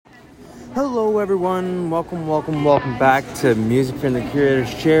Hello everyone, welcome back to Music from the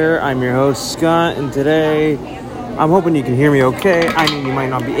Curator's Chair. I'm your host Scott, and today I'm hoping you can hear me okay. I mean, you might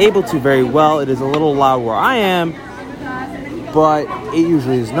not be able to very well. It is a little loud where I am, but it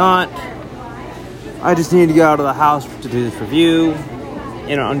usually is not. I just need to get out of the house to do this review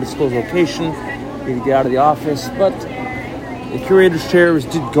in an undisclosed location. Need to get out of the office, but the Curator's Chair is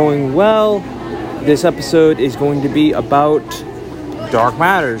going well. This episode is going to be about Dark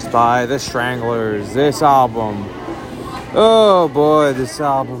Matters by The Stranglers. This album. Oh boy, this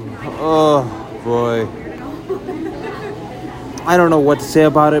album. Oh boy. I don't know what to say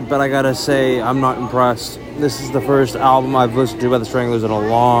about it, but I gotta say, I'm not impressed. This is the first album I've listened to by The Stranglers in a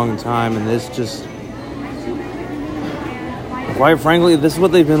long time, and this just... Quite frankly, this is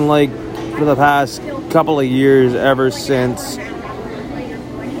what they've been like for the past couple of years, ever since,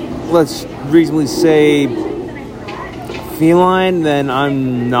 let's reasonably say, Feline. Then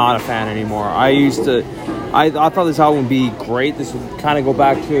I'm not a fan anymore. I thought this album would be great. This would kind of go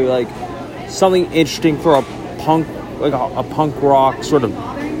back to like something interesting for a punk, like a punk rock sort of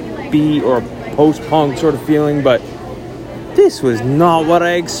beat or a post-punk sort of feeling, but this was not what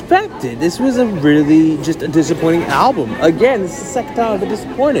I expected. This was just a disappointing album. Again, this is the second time I've been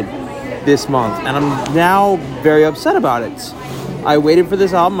disappointed this month, and I'm now very upset about it. I waited for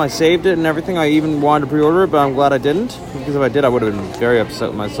this album, I saved it and everything. I even wanted to pre-order it, but I'm glad I didn't, because if I did, I would have been very upset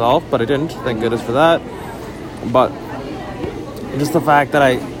with myself, but I didn't. Thank goodness for that. But just the fact that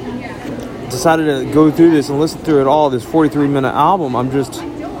I decided to go through this and listen through it all, this 43-minute album, I'm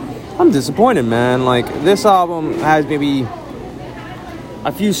disappointed, man. Like, this album has maybe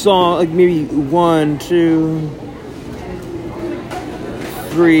a few songs, like maybe 1, 2,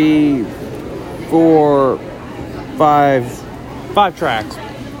 3, 4, 5 tracks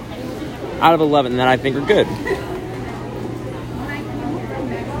out of 11 that I think are good.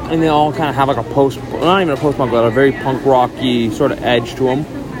 And they all kind of have like a not even a post-punk, but a very punk rocky sort of edge to them.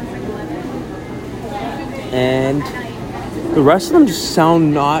 And the rest of them just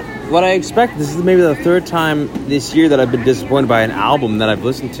sound not what I expect. This is maybe the third time this year that I've been disappointed by an album that I've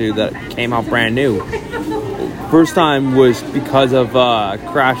listened to that came out brand new. First time was because of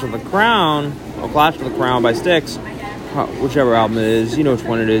Clash of the Crown by Styx. Whichever album it is, you know which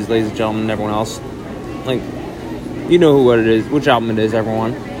one it is, ladies and gentlemen, and everyone else. Like, you know what it is, which album it is,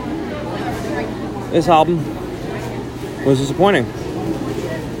 everyone. This album was disappointing.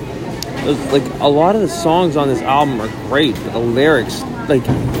 It was, like, a lot of the songs on this album are great, but the lyrics, like,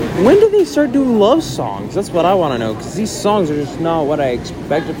 when did they start doing love songs? That's what I want to know, because these songs are just not what I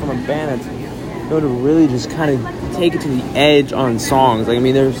expected from a band that's going to really just kind of take it to the edge on songs. Like, I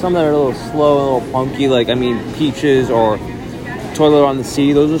mean, there's some that are a little slow, a little punky, like, I mean, Peaches or Toilet on the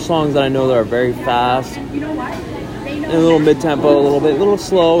Sea. Those are songs that I know that are very fast, and a little mid-tempo, a little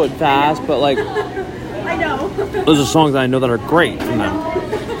slow and fast, but, like, those are songs that I know that are great from them.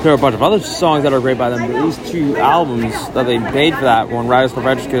 There are a bunch of other songs that are great by them, but these two albums that they made for that one, Riders for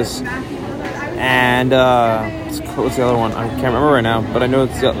Vetricus, and what's the other one? I can't remember right now, but I know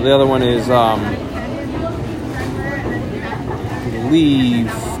the other one is I believe,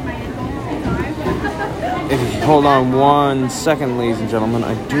 if you hold on 1 second, ladies and gentlemen,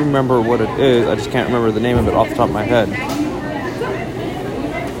 I do remember what it is. I just can't remember the name of it off the top of my head.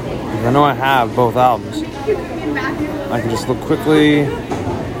 I know I have both albums. I can just look quickly,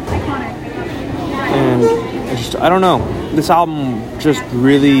 and I don't know. This album just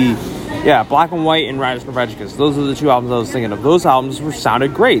really, Black and White and Riders for Vetricus. Those are the two albums I was thinking of. Those albums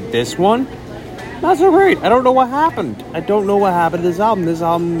sounded great. This one, not so great. I don't know what happened. To this album. This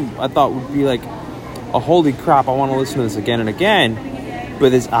album I thought would be like a holy crap, I want to listen to this again and again.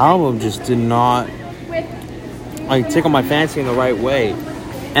 But this album just did not like tickle my fancy in the right way.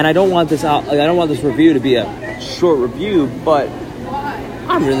 And I don't want this review to be a short review, but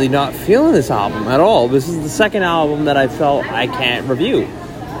I'm really not feeling this album at all. This is the second album that I felt I can't review.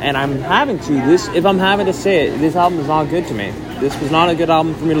 And I'm having to. If I'm having to say it, this album is not good to me. This was not a good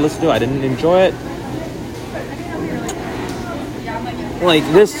album for me to listen to. I didn't enjoy it. Like,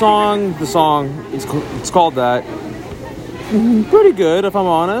 this song, it's called that. Pretty good, if I'm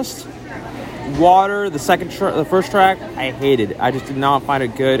honest. Water, the first track, I hated. I just did not find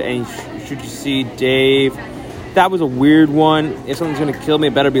it good. And Should You See Dave, that was a weird one. If Something's Gonna Kill Me,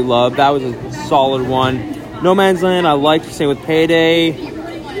 It Better Be Love, that was a solid one. No Man's Land, I liked. Same with Payday.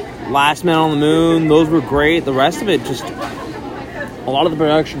 Last Man on the Moon, those were great. The rest of it just, a lot of the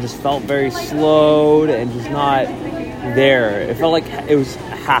production just felt very slowed and just not there. It felt like it was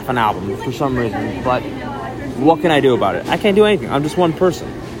half an album for some reason, but what can I do about it? I can't do anything. I'm just one person.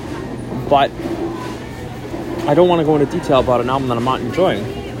 But I don't want to go into detail about an album that I'm not enjoying.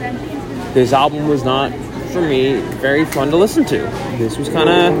 This album was not, for me, very fun to listen to. This was kind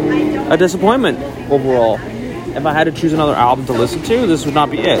of a disappointment overall. If I had to choose another album to listen to, this would not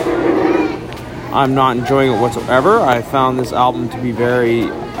be it. I'm not enjoying it whatsoever. I found this album to be very,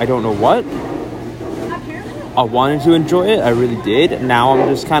 I don't know what. I wanted to enjoy it. I really did. Now I'm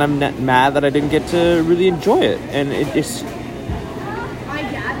just kind of mad that I didn't get to really enjoy it. And it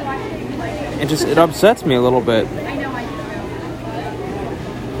upsets me a little bit.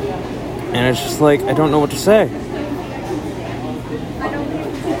 And it's just like, I don't know what to say.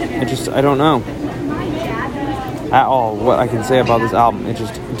 I don't know at all what I can say about this album. It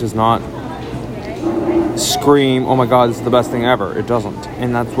does not scream, oh my god, this is the best thing ever. It doesn't.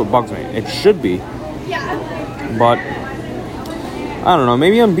 And that's what bugs me. It should be. But I don't know.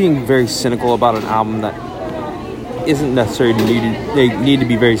 Maybe I'm being very cynical about an album that isn't necessarily need to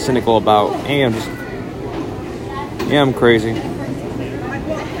be very cynical about. And I'm crazy.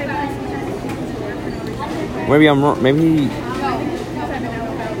 Maybe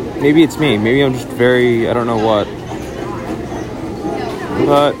it's me. Maybe I'm just very, I don't know what.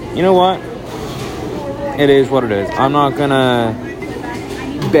 But you know what? It is what it is. I'm not gonna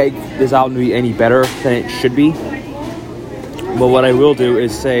beg this album to be any better than it should be. But what I will do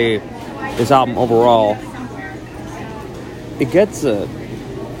is say this album overall, it gets a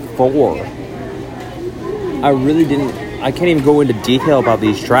 4. I can't even go into detail about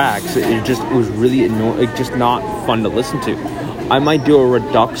these tracks. It was really annoying, just not fun to listen to. I might do a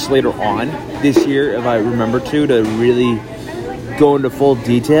Redux later on this year if I remember to really go into full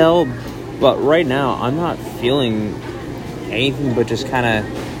detail. But right now, I'm not feeling anything but just kind of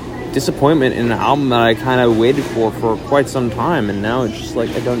disappointment in an album that I kind of waited for quite some time, and now it's just like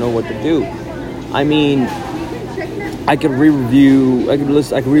I don't know what to do. I mean, I could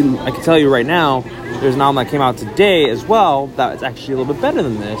I could tell you right now, there's an album that came out today as well that's actually a little bit better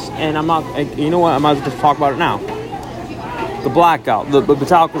than this, and I might as well just talk about it now. The Black Album, the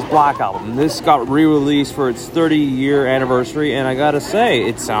Metallica's Black Album. This got re-released for its 30-year anniversary, and I gotta say,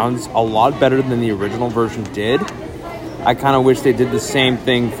 it sounds a lot better than the original version did. I kind of wish they did the same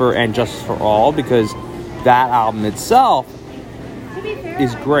thing for And Justice for All, because that album itself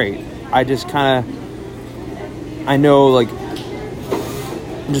is great. I know, like,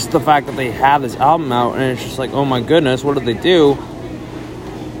 just the fact that they have this album out, and it's just like, oh my goodness, what did they do?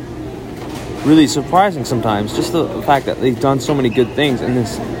 Really surprising sometimes. Just the fact that they've done so many good things, and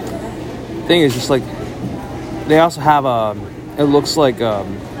this thing is just like, they also have it looks like a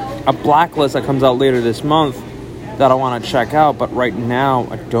Blacklist that comes out later this month that I want to check out, but right now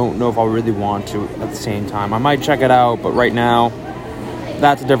I don't know if I really want to at the same time. I might check it out, but right now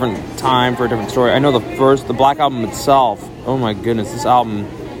that's a different time for a different story. I know the Black Album itself, oh my goodness, this album,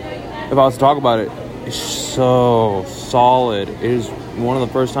 if I was to talk about it, is so solid. It is one of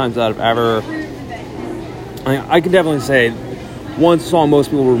the first times that I've ever, I can definitely say one song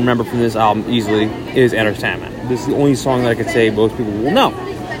most people will remember from this album easily is Enter Sandman. This is the only song that I could say most people will know.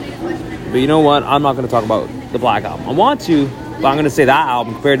 But you know what? I'm not going to talk about the Black Album. I want to, but I'm going to say that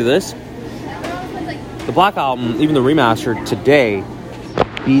album compared to this. The Black Album, even the remaster today,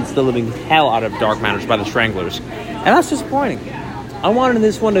 beats the living hell out of Dark Matters by the Stranglers. And that's disappointing. I wanted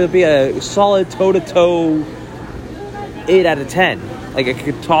this one to be a solid toe-to-toe 8 out of 10. Like, it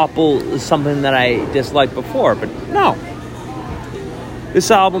could topple something that I disliked before, but no. This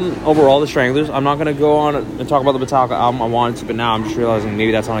album, overall, The Stranglers, I'm not going to go on and talk about the Metallica album. I wanted to, but now I'm just realizing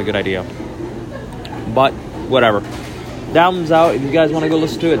maybe that's not a good idea. But, whatever. The album's out. If you guys want to go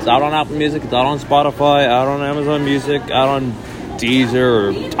listen to it, it's out on Apple Music, it's out on Spotify, out on Amazon Music, out on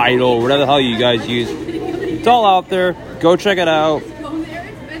Deezer or Tidal, or whatever the hell you guys use. It's all out there. Go check it out.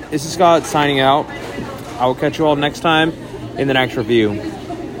 This is Scott signing out. I will catch you all next time in the next review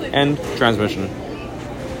and transmission.